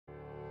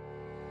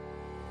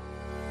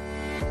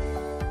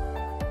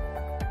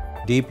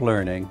deep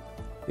learning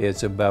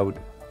is about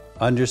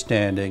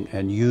understanding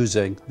and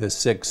using the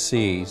 6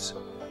 C's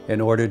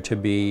in order to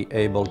be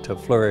able to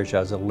flourish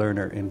as a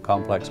learner in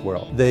complex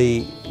world.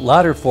 The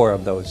latter 4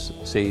 of those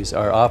C's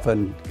are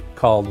often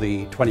called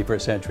the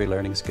 21st century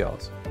learning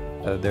skills.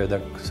 They're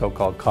the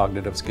so-called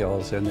cognitive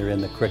skills, and they're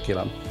in the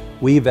curriculum.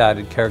 We've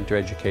added character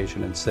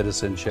education and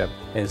citizenship,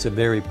 and it's a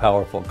very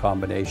powerful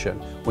combination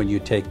when you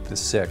take the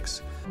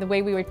 6. The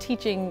way we were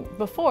teaching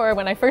before,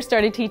 when I first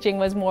started teaching,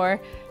 was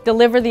more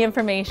deliver the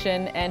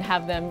information and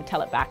have them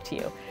tell it back to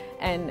you.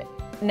 And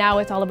now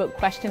it's all about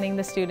questioning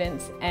the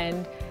students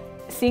and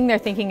seeing their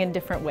thinking in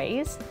different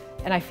ways.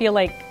 And I feel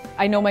like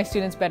I know my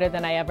students better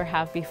than I ever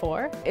have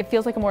before. It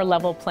feels like a more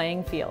level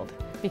playing field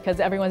because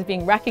everyone's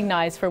being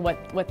recognized for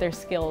what their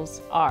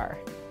skills are.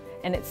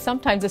 And it's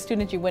sometimes the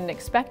students you wouldn't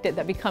expect it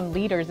that become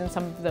leaders in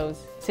some of those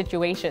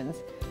situations.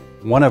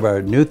 One of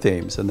our new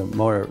themes, and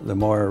the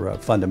more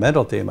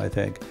fundamental theme, I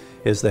think,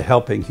 is the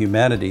helping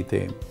humanity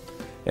theme.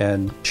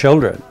 And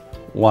children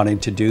wanting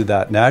to do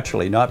that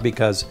naturally, not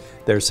because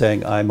they're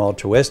saying I'm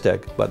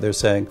altruistic, but they're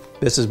saying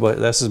this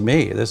is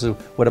me, this is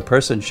what a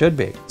person should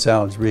be. It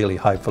sounds really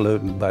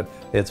highfalutin, but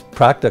it's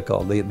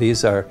practical.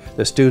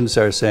 The students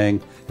are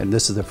saying, and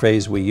this is the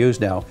phrase we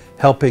use now,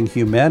 helping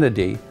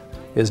humanity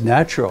is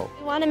natural.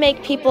 We want to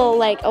make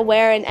people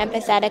aware and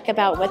empathetic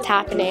about what's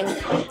happening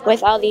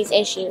with all these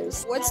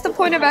issues. What's the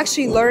point of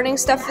actually learning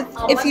stuff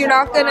if you're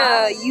not going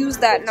to use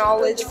that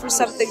knowledge for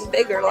something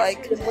bigger?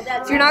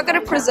 If you're not going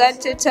to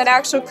present it to an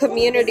actual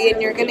community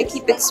and you're going to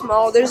keep it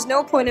small, there's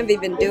no point of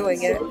even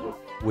doing it.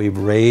 We've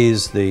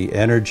raised the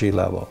energy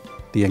level,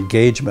 the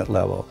engagement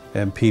level,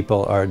 and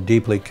people are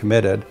deeply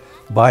committed.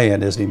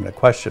 Buy-in isn't even a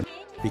question.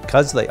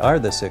 Because they are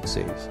the 6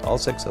 C's, all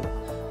 6 of them,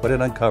 what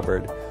it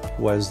uncovered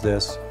was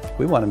this: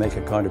 we want to make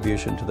a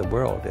contribution to the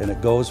world. And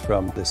it goes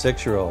from the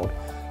 6-year-old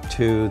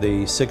to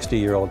the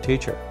 60-year-old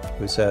teacher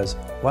who says,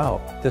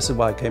 wow, this is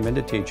why I came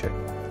into teaching.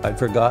 I'd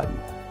forgotten.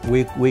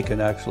 We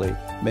can actually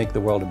make the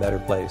world a better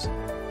place.